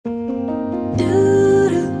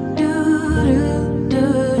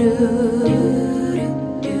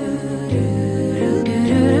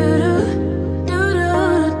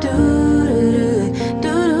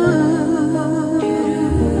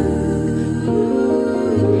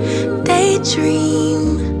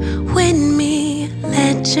dream with me,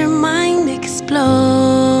 let your mind explore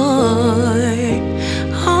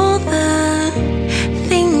all the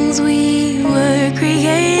things we were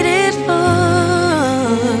created for.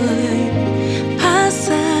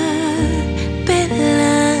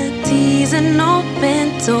 Possibilities, an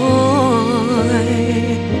open door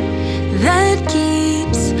that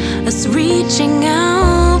keeps us reaching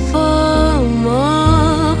out for more.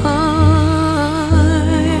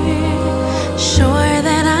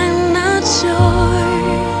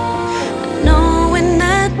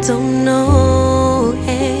 Don't know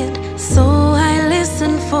it, so I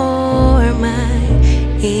listen for my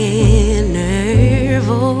inner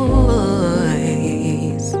voice.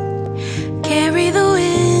 Carry the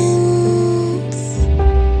winds,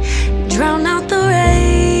 drown out the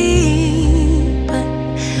rain, but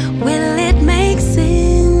will it make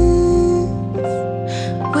sense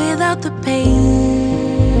without the pain?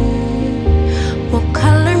 Will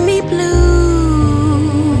color me blue,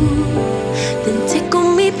 then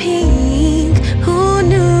tickle me pink. Who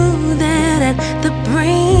knew that at the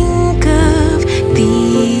brink of the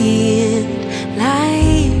end,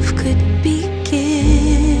 life could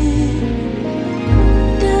begin?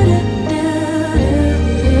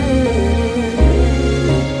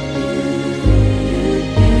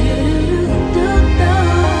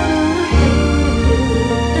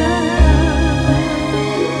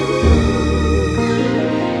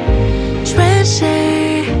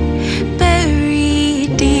 Treasure buried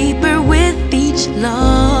deeper with each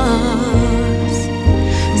loss,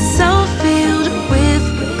 so filled with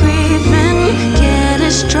grief and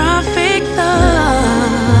catastrophic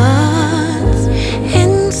thoughts,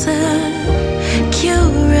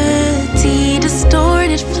 insecurity,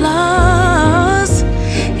 distorted flaws.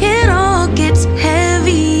 It all gets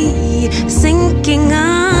heavy, sinking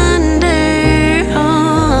under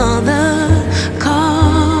all the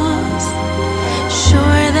cost.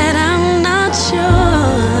 Sure that I'm not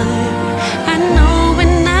sure, I know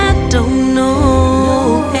when I don't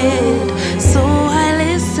know it, so I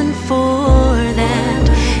listen for that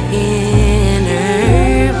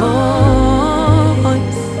inner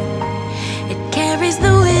voice. It carries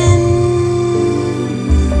the wind,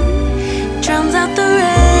 drowns out the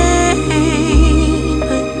rain,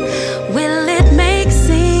 but will it make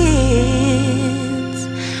sense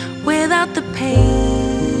without the pain?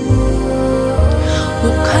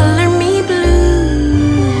 Will color me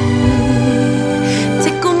blue,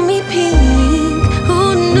 tickle me pink. Who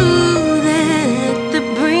knew that at the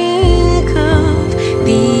brink of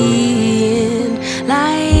the end,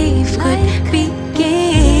 life could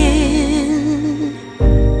begin?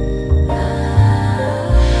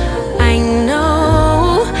 I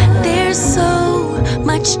know there's so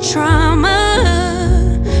much trauma,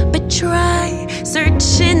 but try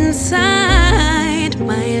search inside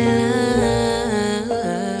my love.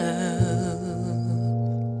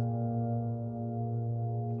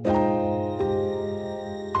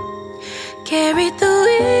 Carried the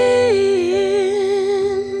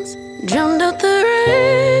winds, drowned out the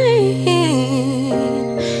rain.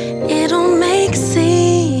 It'll make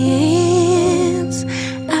sense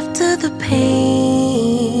after the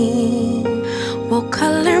pain. Will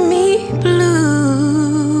color me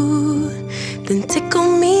blue, then tickle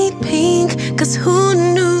me pink. 'Cause who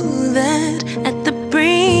knew that at the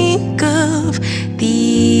brink of the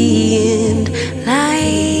end,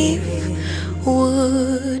 life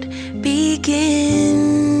would begin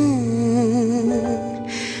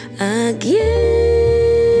again.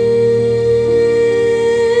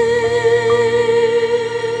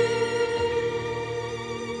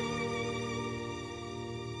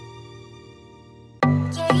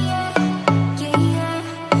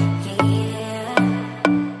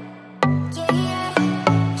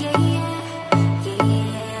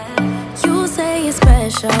 You say you're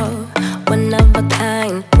special, one of a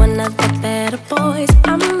kind, one of the better boys.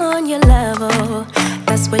 I'm on your level,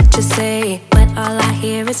 that's what you say, but all I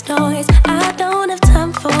hear is noise. I don't have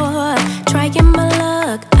time for trying my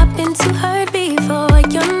luck. I've been too hurt before.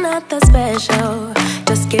 You're not that special,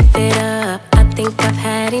 just give it up. I think I've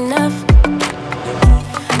had enough.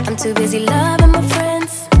 I'm too busy loving my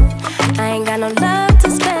friends, I ain't got no love to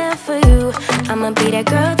spare for you. I'ma be that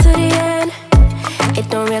girl to the end. It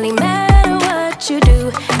don't really matter what you do,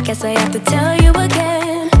 guess I have to tell you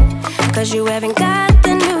again. 'Cause you haven't got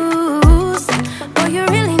the news. Boy, you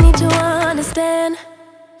really need to understand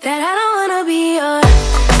that I don't wanna be your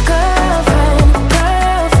girlfriend,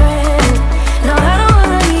 girlfriend. No, I don't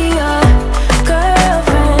wanna be your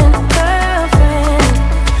girlfriend, girlfriend.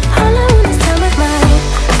 All I want is time with my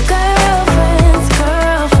girlfriend's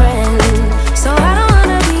girlfriend. So I don't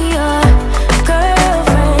wanna be your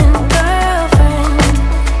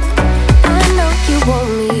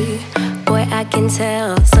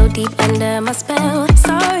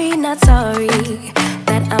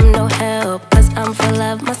I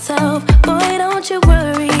love myself. Boy, don't you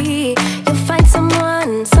worry, you'll find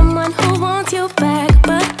someone who wants you back,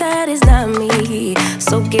 but that is not me.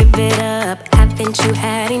 So give it up, haven't you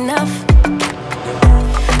had enough?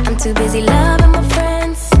 I'm too busy loving my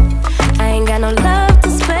friends, I ain't got no love to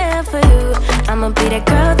spare for you. I'ma be that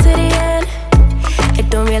girl to the end. It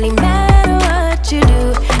don't really matter what you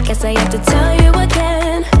do, guess I have to tell you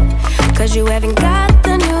again, cause you haven't got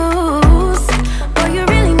the news. Or you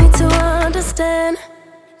really need to understand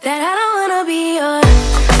that I don't wanna be your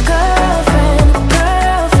girlfriend.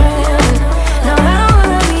 No, I don't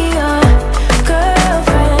wanna be your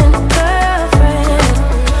girlfriend.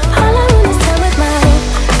 All I wanna is time with my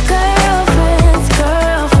girlfriend's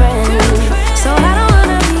girlfriend. So I don't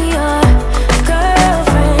wanna be your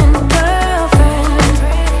girlfriend.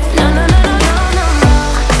 No, no, no, no, no, no, no.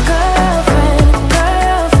 Girlfriend.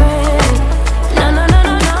 No, no, no,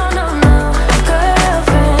 no, no, no, no.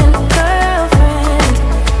 Girlfriend.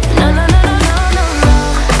 No, no, no, no, no, no, no.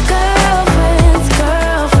 Girlfriends.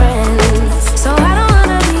 So I don't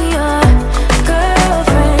wanna be your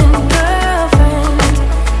girlfriend.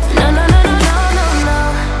 No, no, no, no, no, no, no.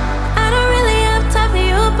 I don't really have time for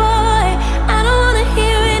you, boy. I don't wanna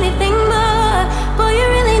hear anything more. Boy, you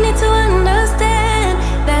really need to understand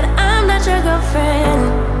that I'm not your girlfriend.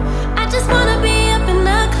 I just wanna be up in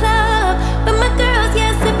the club, but my girls,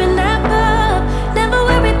 yeah, sipping that pub. Never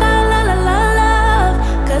worry about la la la love,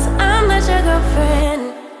 cause I'm not your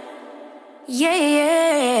girlfriend. Yeah,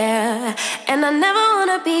 yeah. And I never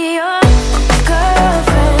wanna be your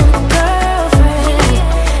girlfriend.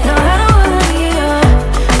 No, I don't wanna be your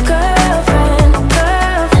girlfriend.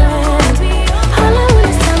 All I want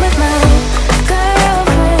is time with my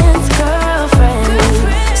girlfriend's girlfriend.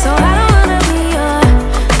 So I don't wanna be your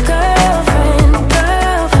girlfriend.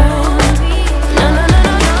 No, no, no,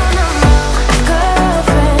 no, no, no, no.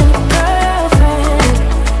 Girlfriend.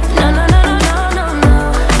 No, no, no, no, no, no, no.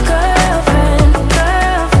 Girlfriend.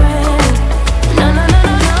 No, no, no,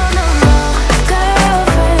 no, no, no, no.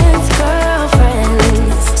 Girlfriends.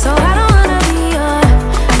 So I don't wanna be your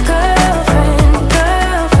girlfriend.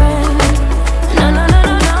 No, no, no,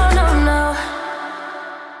 no, no, no, no.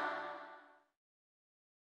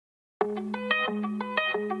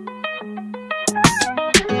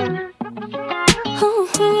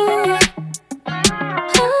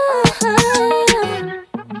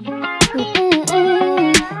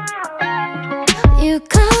 You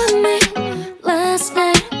called me last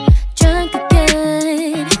night, drunk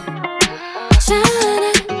again, trying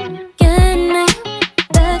to get me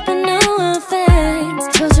back, but no offense.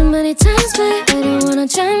 Told you many times, but I don't wanna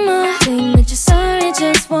try more. Think that you're sorry,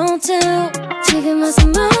 just won't do. 지금 와서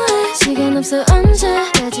뭐해? 시간 없어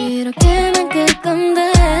언제까지 이렇게만 끌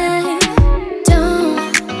건데? Don't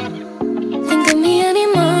think of me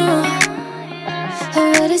anymore.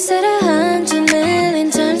 Already said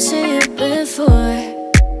 100,000,000 times to you before.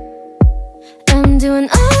 I'm doing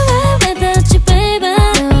alright without you, baby.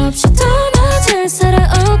 너 없이 더 나 잘 살아,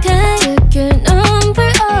 okay. Took your number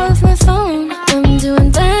off my phone. I'm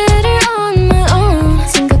doing better on my own.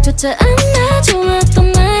 생각조차 안 나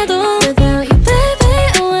좋았던 날도. Without you, baby,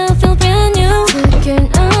 oh, I feel brand new. Took your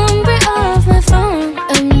number off my phone.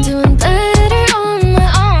 I'm doing better on my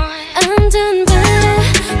own. I'm doing better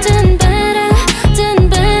on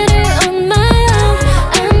my own.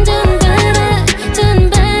 I'm doing better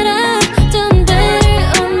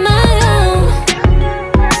on my own.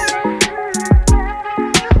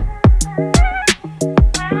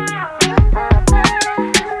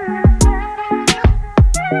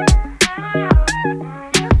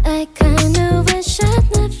 I kinda wish I'd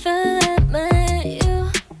never met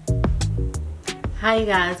you. Hi you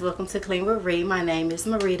guys, welcome to Clean with Ree. My name is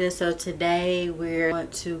Marita. So today we're going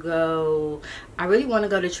to go, I really want to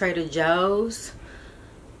go to Trader Joe's,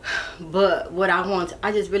 but what I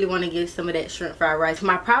just really want to get some of that shrimp fried rice.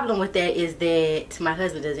 My problem with that is that my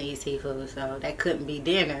husband doesn't eat seafood, so that couldn't be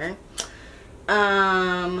dinner.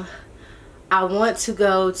 I want to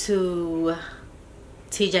go to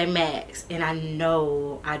TJ Maxx, and I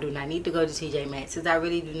know I do not need to go to TJ Maxx because I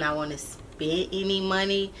really do not want to spend any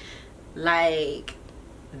money like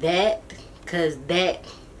that, because that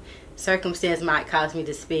circumstance might cause me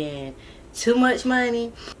to spend too much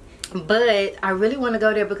money. But I really want to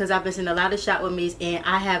go there because I've been seeing a lot of shop with me's, and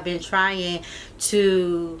I have been trying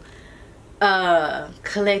to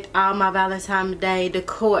collect all my Valentine's Day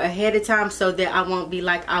decor ahead of time so that I won't be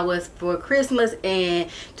like I was for Christmas and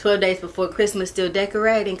 12 days before Christmas still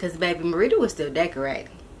decorating, because baby Marita was still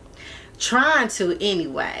decorating, trying to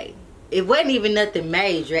anyway. It wasn't even nothing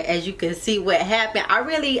major, as you can see what happened. I'm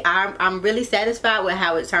really satisfied with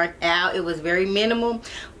how it turned out. It was very minimal,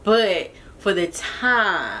 but for the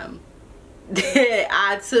time that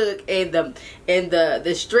I took and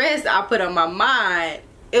the stress I put on my mind,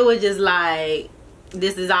 it was just like,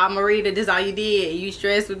 this is all Marita, this is all you did, you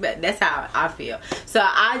stressed with that. That's how I feel. So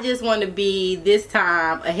I just want to be this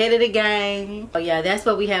time ahead of the game. Oh yeah, that's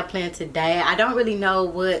what we have planned today. I don't really know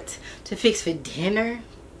what to fix for dinner.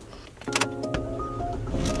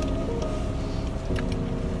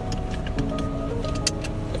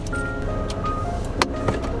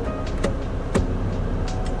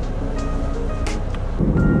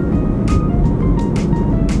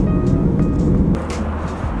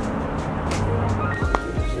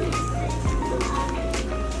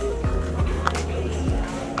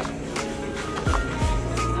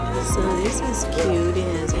 So this is cute. It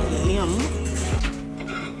has ham.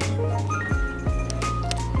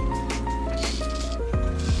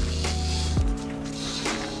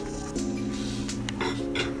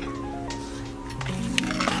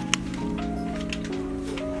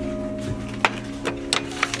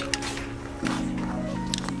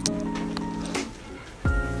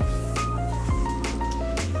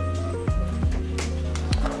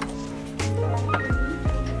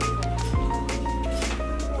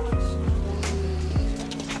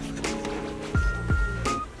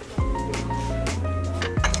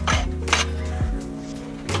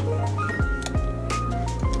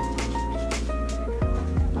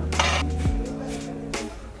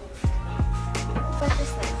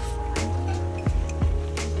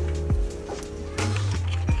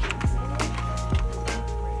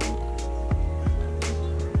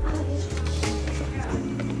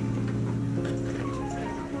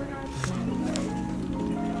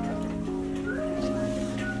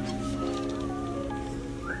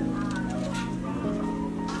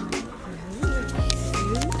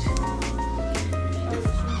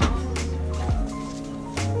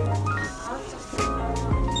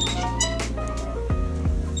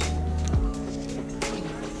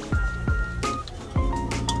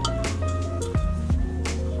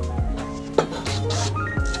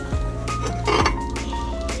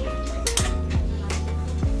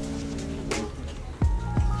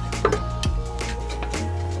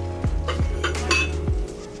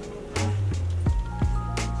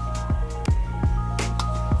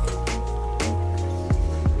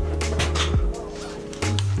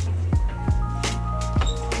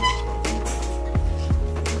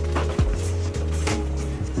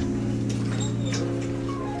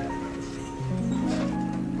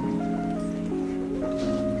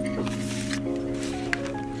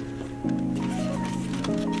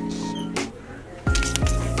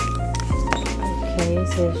 Okay, it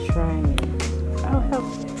says try me. I'll help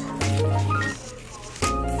you.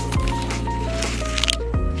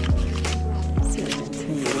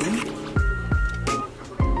 17.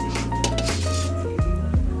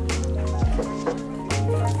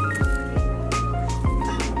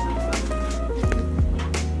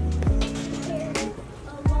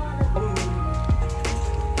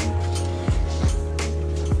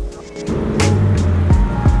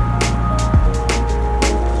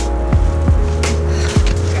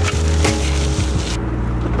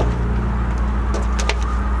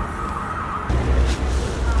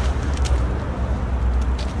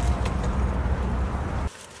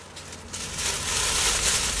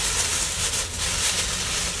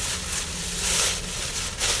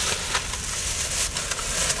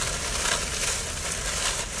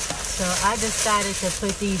 So I decided to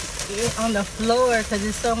put these on the floor because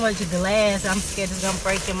there's so much glass. I'm scared it's gonna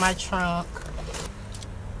break in my trunk.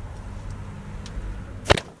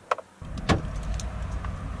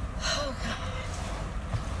 Oh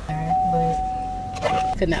God.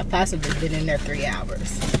 But could not possibly been in there 3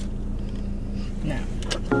 hours. No.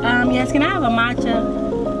 Yes, can I have a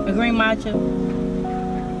matcha? A green matcha?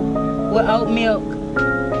 With oat milk.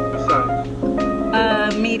 What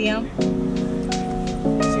size? Medium.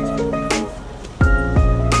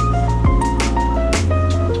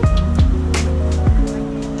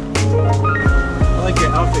 I like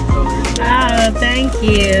your outfit color. Oh, thank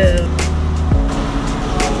you.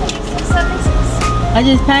 I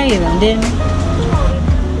just paid them, didn't I?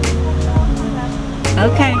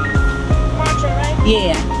 Okay. Matcha, right?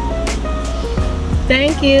 Yeah.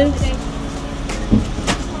 Thank you.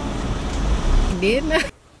 Didn't I?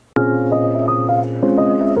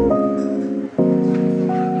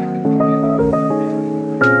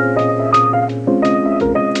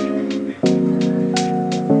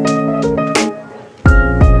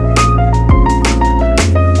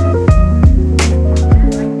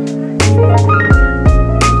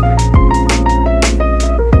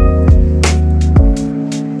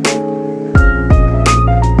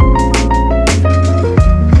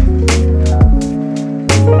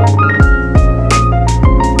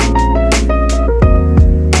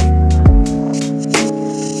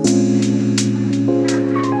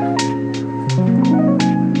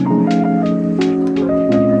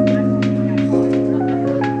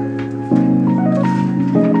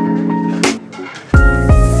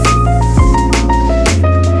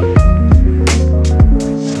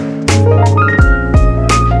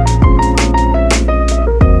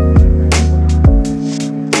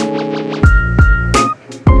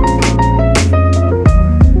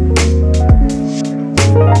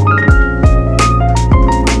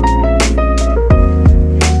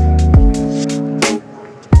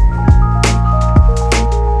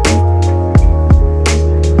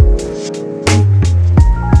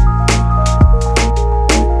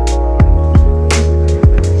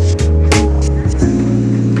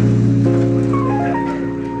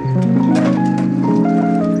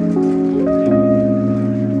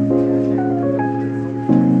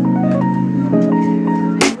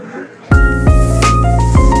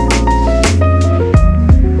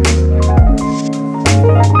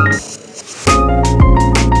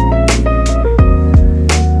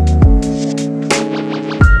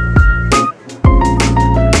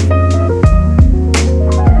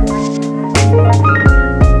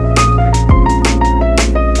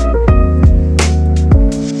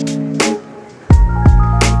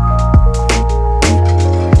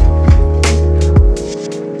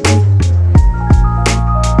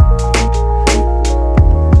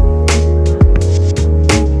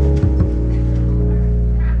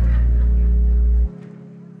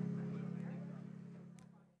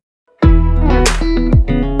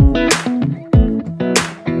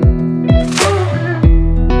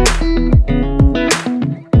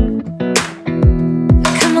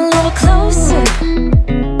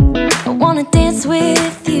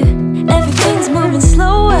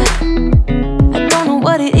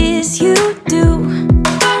 is you do.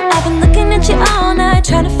 I've been looking at you all night,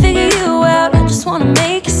 trying to figure you out. I just wanna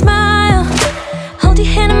make you smile. Hold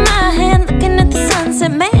your hand in my hand, looking at the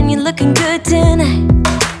sunset. Man, you're looking good tonight.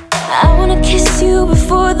 I wanna kiss you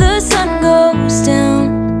before the sun goes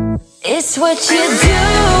down. It's what you're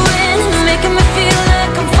doing, making me feel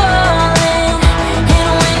like I'm falling. And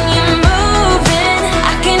when you're moving,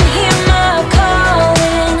 I can hear my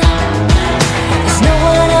calling. There's no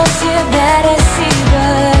one else here that I see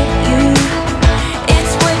but you.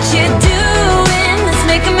 It's what you're doing that's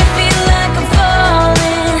making me feel like I'm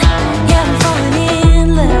falling. Yeah, I'm falling in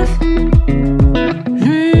love.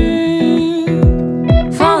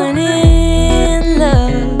 Falling in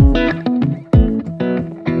love.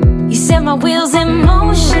 You set my wheels in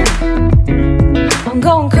motion. I'm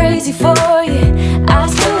going crazy for you.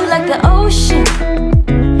 Eyes blue like the ocean.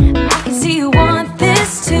 I can see you want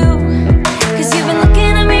this too. Cause you've been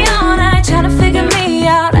looking at me all night, trying to figure me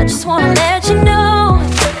out. I just wanna let you know.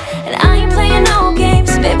 And I ain't playing no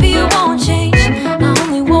games, baby, you won't change. I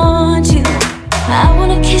only want you. I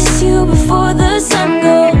wanna kiss you before the sun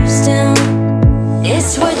goes down.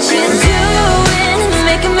 It's what you're doing,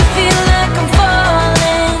 making me feel like I'm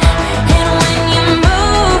falling. And when you're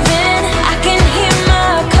moving, I can hear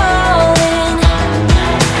my calling.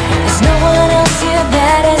 There's no one else here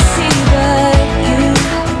that I see but you.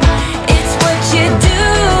 It's what you're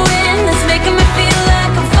doing that's making me feel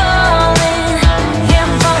like I'm falling. Yeah,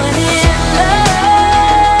 I'm falling in love.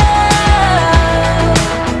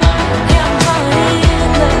 Yeah, I'm falling in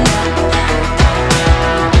love.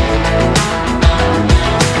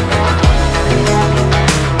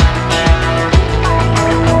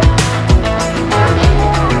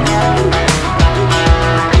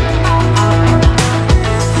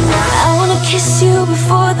 I wanna kiss you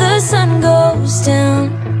before the sun goes down.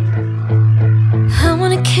 I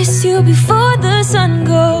wanna kiss you before the sun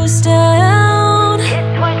goes down.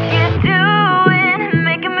 It's what you're doing,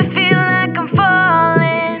 making me feel like I'm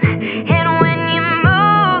falling. And when you're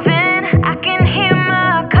moving, I can hear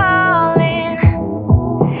my calling.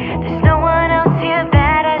 There's no one else here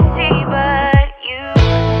that I see but you.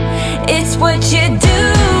 It's what you're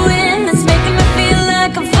doing that's making me feel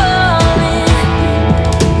like I'm falling.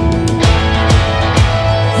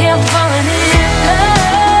 Yeah, I'm falling in love.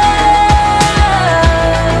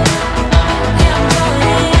 Yeah, I'm falling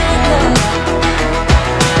in love.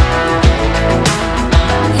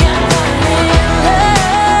 Yeah, I'm falling in love.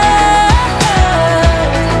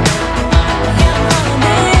 Yeah, I'm falling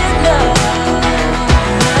in love.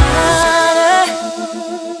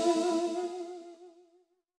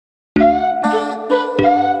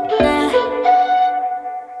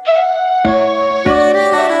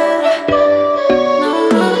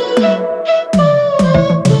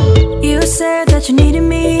 You said that you needed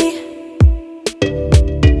me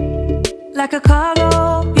like a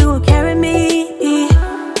cargo, you will carry me.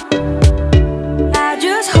 I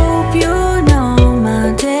just hope you know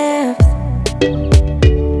my depth,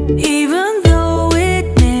 even though it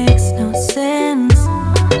makes no sense.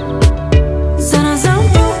 Sometimes I'm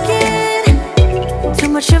broken, too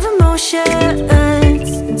much of emotions.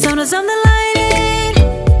 Sometimes I'm the lightning,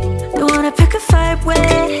 the one I pick a fight with.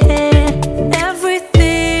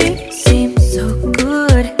 Everything seems so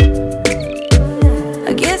good.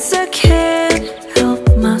 I guess I can't help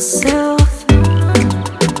myself.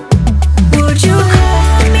 Would you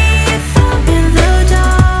call me if I'm in the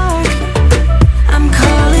dark? I'm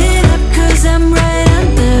calling up 'cause I'm right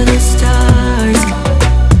under the stars.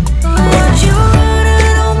 Would you run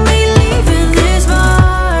it on me, leaving this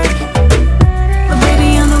mark? But baby,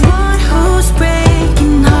 I'm the one who's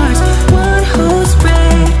breaking hearts, one who's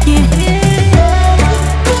breaking.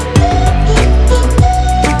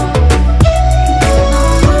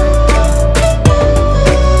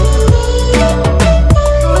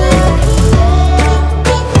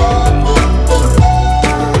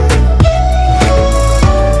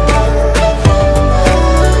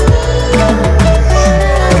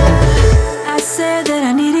 I said that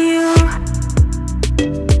I needed you,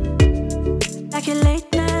 like a late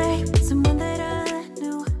night with someone that I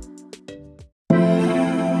knew.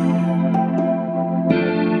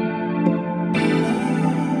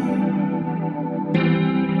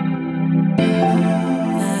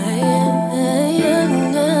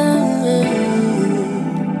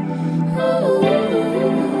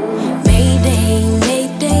 Mayday,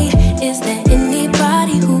 Mayday, is there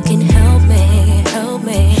anybody who can help me? Help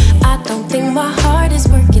me. I don't think my heart is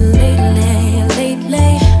working lately,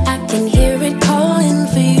 lately. I can hear it calling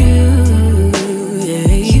for you. Yeah,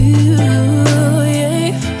 yeah.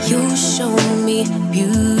 You show me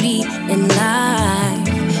beauty and life.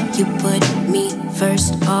 You put me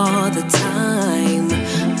first all the time.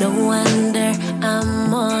 No wonder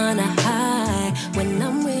I'm on a